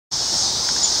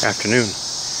Afternoon.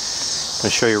 I'm going to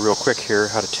show you real quick here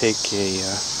how to take a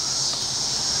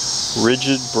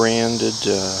Ridgid branded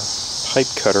pipe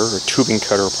cutter or tubing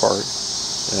cutter apart.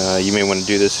 You may want to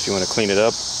do this if you want to clean it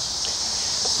up.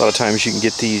 A lot of times you can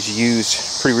get these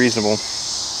used pretty reasonable,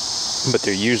 but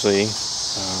they're usually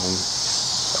a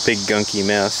big gunky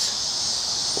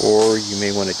mess. Or you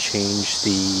may want to change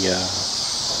the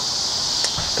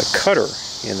cutter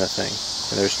in the thing.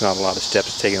 And there's not a lot of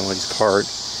steps taking one of these apart.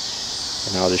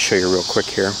 And I'll just show you real quick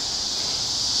here.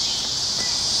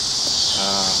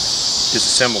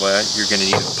 Disassemble that. You're going to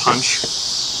need a punch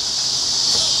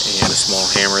and a small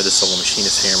hammer. This is a little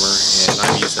machinist hammer, and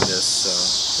I'm using this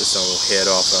little head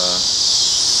off a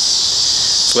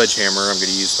sledgehammer. I'm going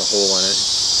to use the hole in it.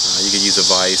 You could use a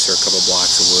vise or a couple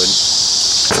blocks of wood.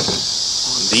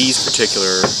 On these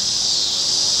particular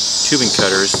tubing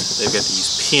cutters, they've got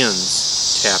these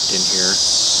pins tapped in here,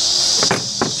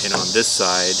 and on this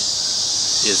side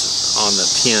on the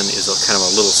pin is kind of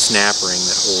a little snap ring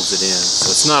that holds it in.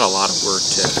 So it's not a lot of work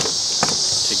to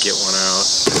get one out.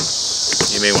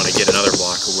 You may want to get another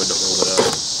block of wood to hold it up.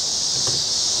 And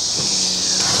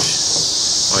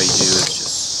all you do is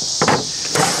just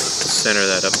center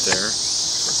that up there.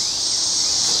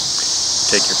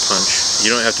 Take your punch.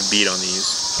 You don't have to beat on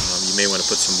these. You may want to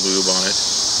put some lube on it.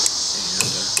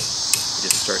 And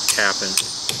just start tapping.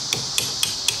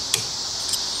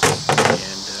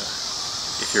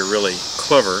 If you're really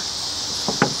clever,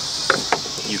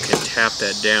 you can tap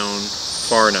that down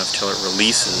far enough till it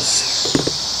releases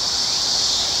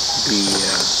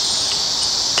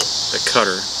the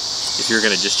cutter. If you're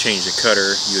going to just change the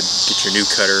cutter, you'd get your new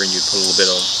cutter and you'd put a little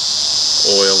bit of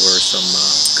oil or some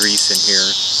grease in here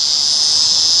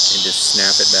and just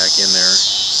snap it back in there,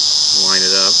 line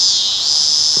it up,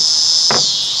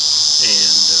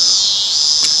 and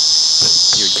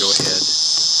you would go ahead,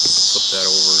 flip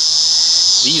that over.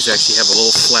 These actually have a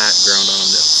little flat ground on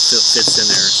them that fits in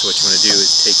there, so what you want to do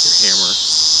is take your hammer,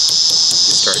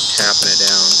 you start tapping it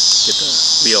down, get the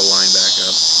wheel line back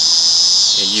up,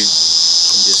 and you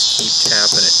can just keep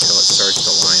tapping it till it starts to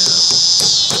line up.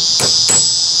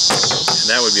 And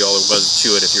that would be all there was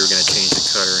to it if you were going to change the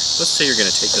cutter. Let's say you're going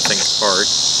to take the thing apart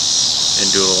and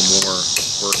do a little more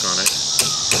work on it.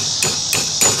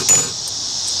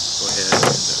 Go ahead and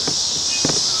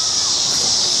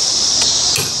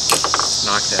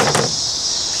knock that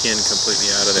pin completely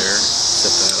out of there,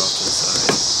 set that off to the side.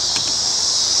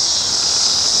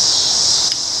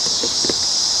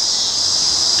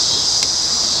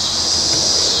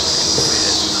 Go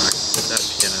ahead and knock that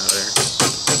pin out of there.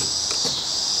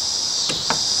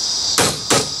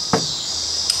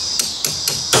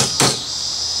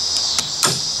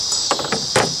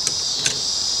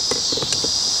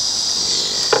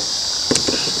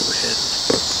 Go ahead.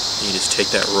 You just take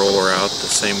that roller out the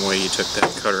same way you took that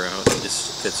cutter out. It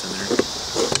just fits in there.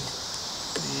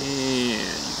 And you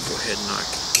can go ahead and knock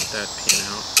that pin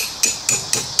out.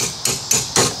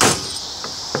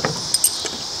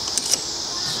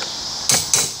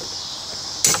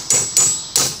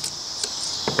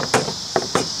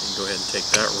 And go ahead and take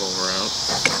that roller out.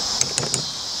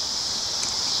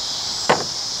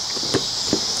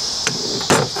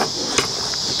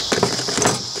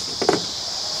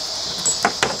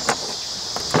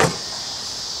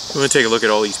 I'm going to take a look at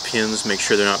all these pins, make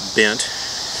sure they're not bent,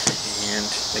 and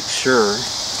make sure.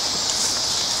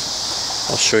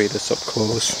 I'll show you this up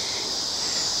close.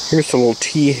 Here's the little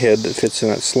T-head that fits in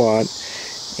that slot,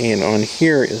 and on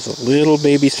here is a little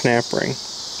baby snap ring.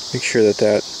 Make sure that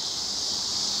is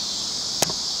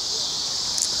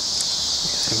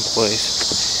in place.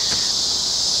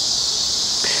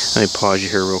 Let me pause you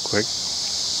here real quick.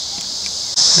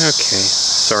 Okay,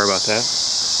 sorry about that.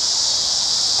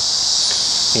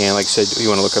 And like I said,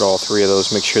 you want to look at all three of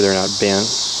those, make sure they're not bent.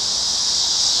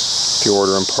 If you're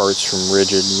ordering parts from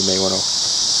Ridgid, you may want to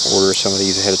order some of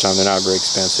these ahead of time. They're not very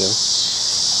expensive.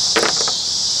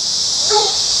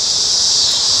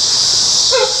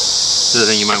 The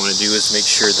other thing you might want to do is make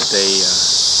sure that you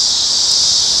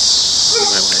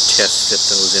might want to test fit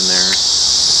those in there.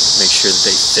 Make sure that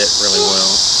they fit really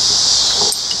well.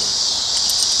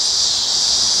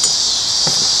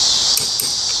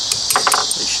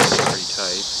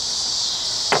 Tight.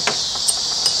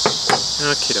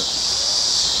 Okay.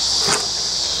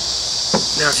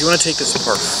 Now if you want to take this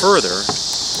apart further,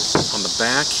 on the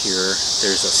back here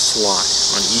there's a slot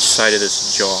on each side of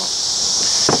this jaw.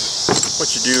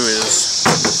 What you do is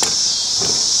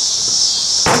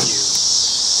you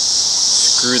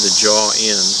screw the jaw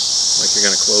in like you're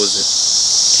going to close it.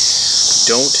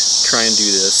 Don't try and do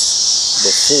this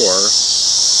before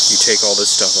you take all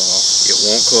this stuff off. It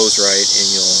won't close right and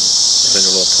you'll run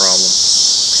into a little problem.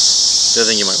 The other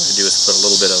thing you might want to do is put a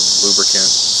little bit of lubricant,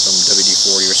 some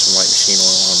WD-40 or some light machine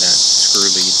oil on that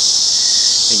screw lead.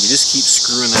 And you just keep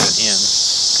screwing that in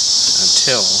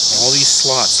until all these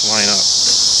slots line up.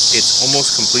 It's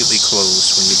almost completely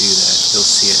closed when you do that. You'll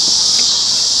see it.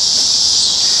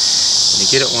 When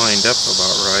you get it lined up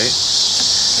about right,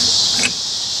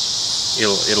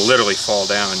 it'll literally fall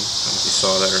down. I don't know if you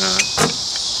saw that or not.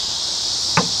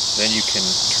 Then you can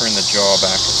turn the jaw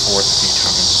back and forth a few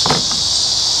times,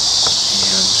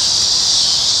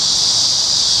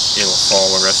 and it'll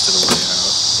fall the rest of the way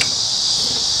out.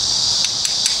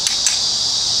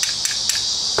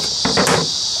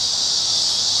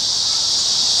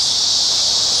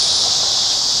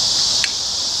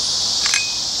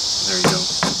 There you go.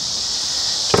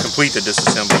 To complete the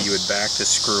disassembly, you would back this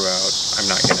screw out. I'm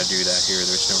not going to do that here.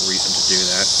 There's no reason to do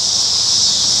that.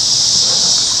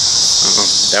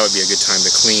 That would be a good time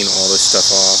to clean all this stuff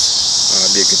off.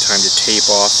 It'd be a good time to tape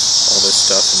off all this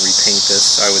stuff and repaint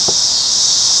this. I would,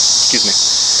 excuse me,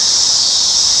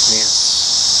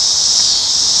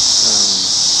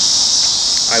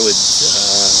 I would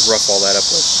rough all that up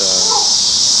with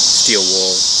steel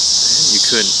wool. You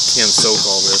can soak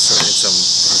all this in some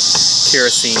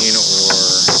kerosene or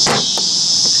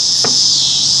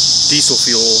diesel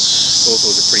fuel. Both of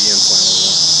those are pretty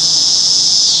inflammable.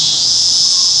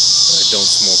 Don't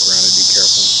smoke around it, be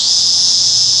careful.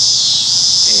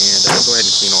 And go ahead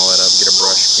and clean all that up. Get a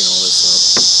brush, clean all this up.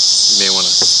 You may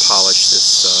want to polish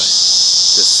this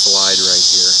slide right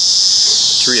here.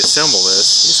 To reassemble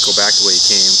this, you just go back the way you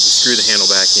came. You screw the handle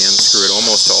back in, screw it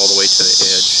almost all the way to the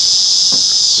edge.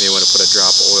 You may want to put a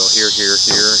drop of oil here, here,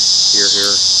 here, here,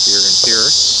 here, here, and here.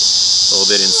 A little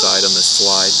bit inside on this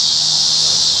slide.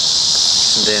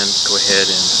 And then go ahead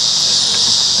and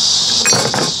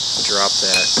drop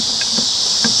that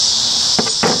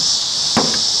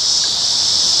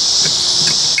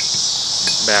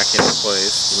back into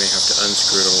place. You may have to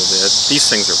unscrew it a little bit. These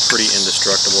things are pretty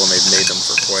indestructible, and they've made them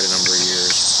for quite a number of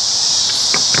years.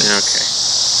 Okay.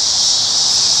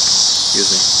 Excuse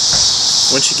me.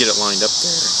 Once you get it lined up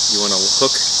there, you want to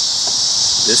hook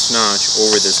this notch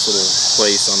over this little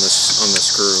place on the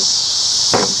screw.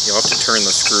 You'll have to turn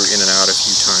the screw in and out a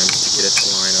few times to get it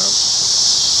to line up.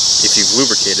 If you've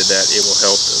lubricated that, it will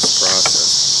help this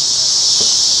process.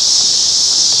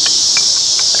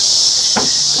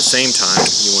 At the same time,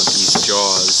 you want these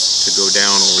jaws to go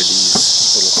down over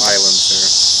these little islands there.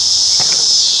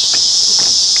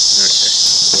 Okay,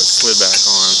 so it slid back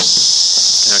on.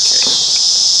 Okay,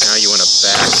 now you want to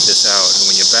back this out, and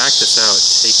when you back this out,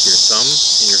 take your thumb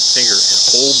and your finger and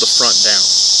hold the front down,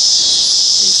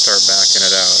 and you start backing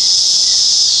it out.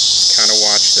 Kind of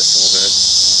watch this a little bit.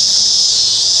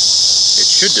 It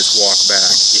should just walk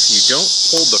back. If you don't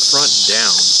hold the front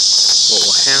down, what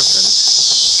will happen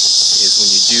is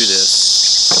when you do this,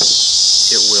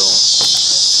 it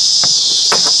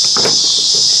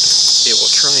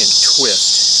will try and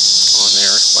twist on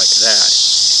there like that,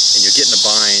 and you'll get in a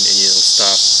bind, and it'll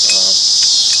stop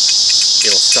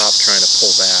trying to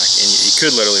pull back, and you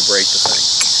could literally break the thing.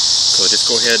 So just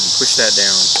go ahead and push that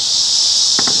down,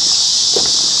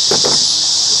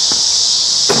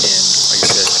 and like I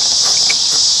said,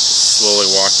 slowly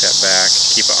walk that back,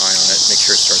 keep an eye on it, make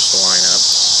sure it starts to line up.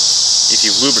 If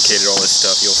you've lubricated all this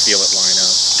stuff, you'll feel it line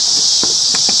up.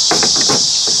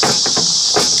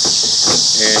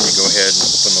 And you go ahead and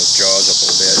open those jaws up a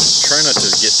little bit. Try not to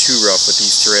get too rough with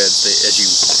these threads. As you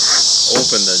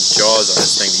open the jaws on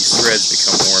this thing, these threads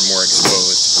become more and more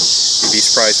exposed. You'd be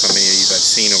surprised how many of these I've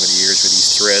seen over the years where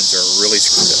these threads are really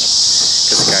screwed up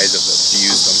because the guys have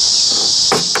abused them.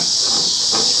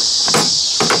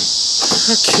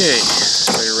 Okay,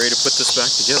 so you're ready to put this back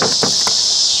together.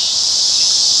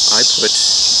 I put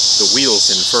the wheels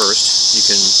in first. You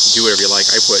can do whatever you like.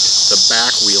 I put the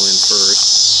back wheel in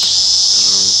first.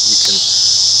 You can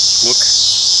look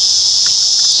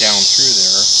down through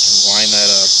there and line that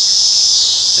up,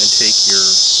 and take your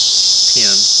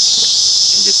pin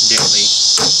and just gently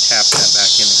tap that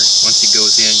back in there. Once it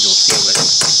goes in, you'll feel it,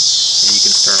 and you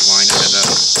can start lining it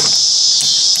up.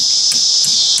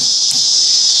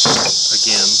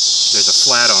 Again, there's a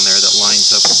flat on there that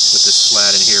lines up with this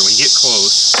flat in here. When you get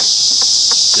close,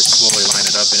 just slowly line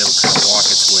it up, and it'll kind of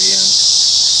walk its way in.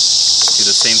 Do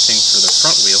the same thing for the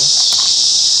front wheel.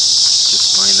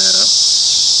 Just line that up,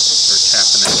 start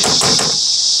tapping that in.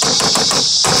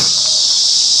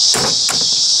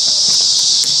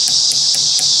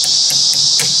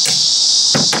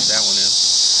 Get that one in.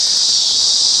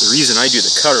 The reason I do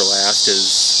the cutter last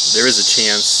is there is a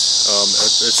chance,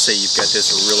 let's say you've got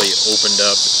this really opened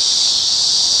up.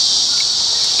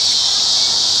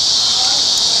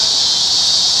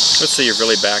 Let's say you've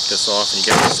really backed this off and you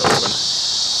got this open,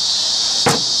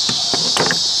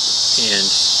 and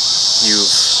you've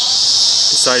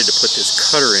decided to put this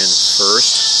cutter in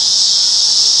first.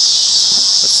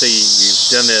 Let's say you've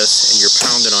done this and you're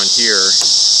pounding on here,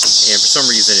 and for some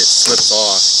reason it slips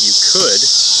off. You could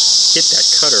hit that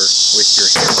cutter with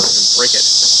your hammer and break it.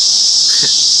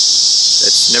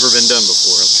 That's never been done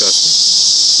before, trust me.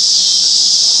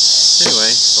 Anyway,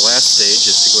 the last stage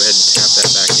is to go ahead and tap that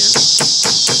back in.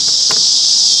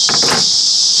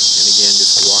 And again,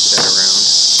 just walk that around.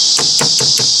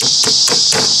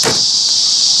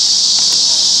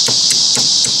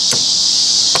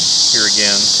 Here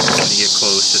again, when you get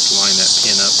close, just line that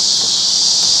pin up.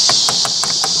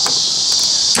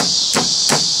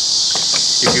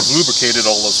 If you've lubricated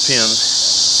all those pins,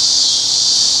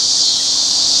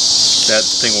 that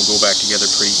thing will go back together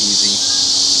pretty easy.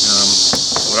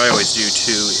 What I always do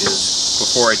too is,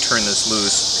 before I turn this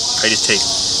loose, I just take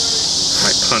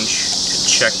my punch and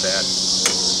check that,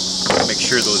 make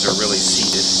sure those are really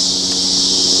seated,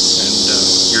 and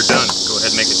you're done. Go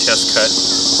ahead and make a test cut,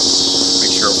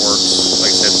 make sure it works.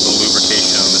 Like I said, a little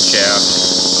lubrication on the shaft,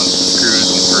 on the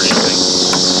screws, won't hurt anything.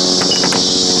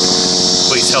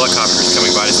 Police helicopters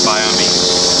coming by to spy on me.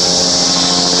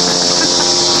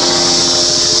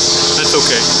 That's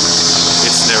okay.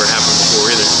 It's never happened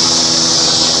before either.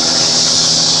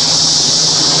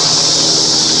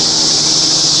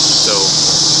 So,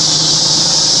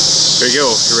 there you go.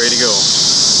 You're ready to go.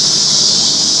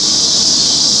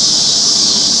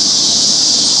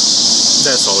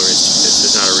 That's all there is to this.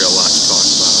 There's not a real lot to talk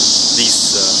about.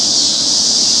 These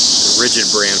Ridgid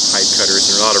brand pipe cutters,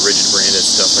 and a lot of Ridgid branded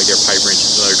stuff like their pipe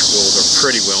wrenches and other tools are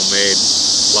pretty well made.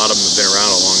 A lot of them have been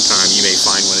around a long time. You may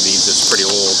find one of these that's pretty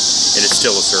old, and it's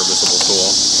still a serviceable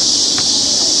tool.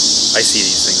 I see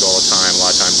these things all the time. A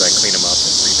lot of times I clean them up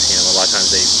and repaint them. A lot of times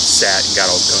they sat and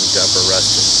got all gunked up or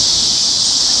rusted.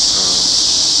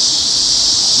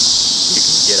 You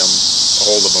can get them, a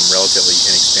hold of them relatively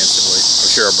inexpensively.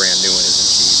 I'm sure a brand new one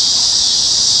isn't cheap.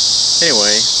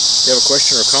 Anyway, if you have a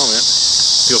question or a comment,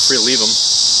 feel free to leave them. If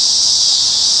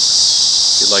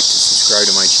you'd like to subscribe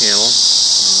to my channel,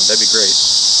 that'd be great.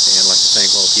 And I'd like to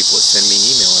thank all the people that send me an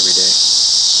email every day.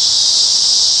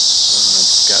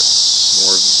 I've got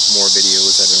more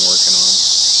videos I've been working on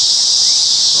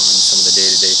some of the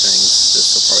day-to-day things.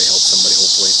 This will probably help somebody,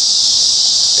 hopefully.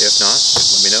 If not,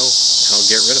 let me know and I'll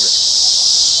get rid of it.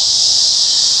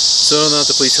 So now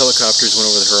the police helicopters went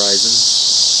over the horizon,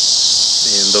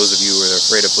 and those of you who are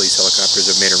afraid of police helicopters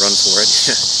have made a run for it.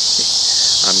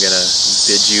 I'm going to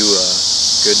bid you a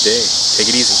good day.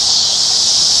 Take it easy.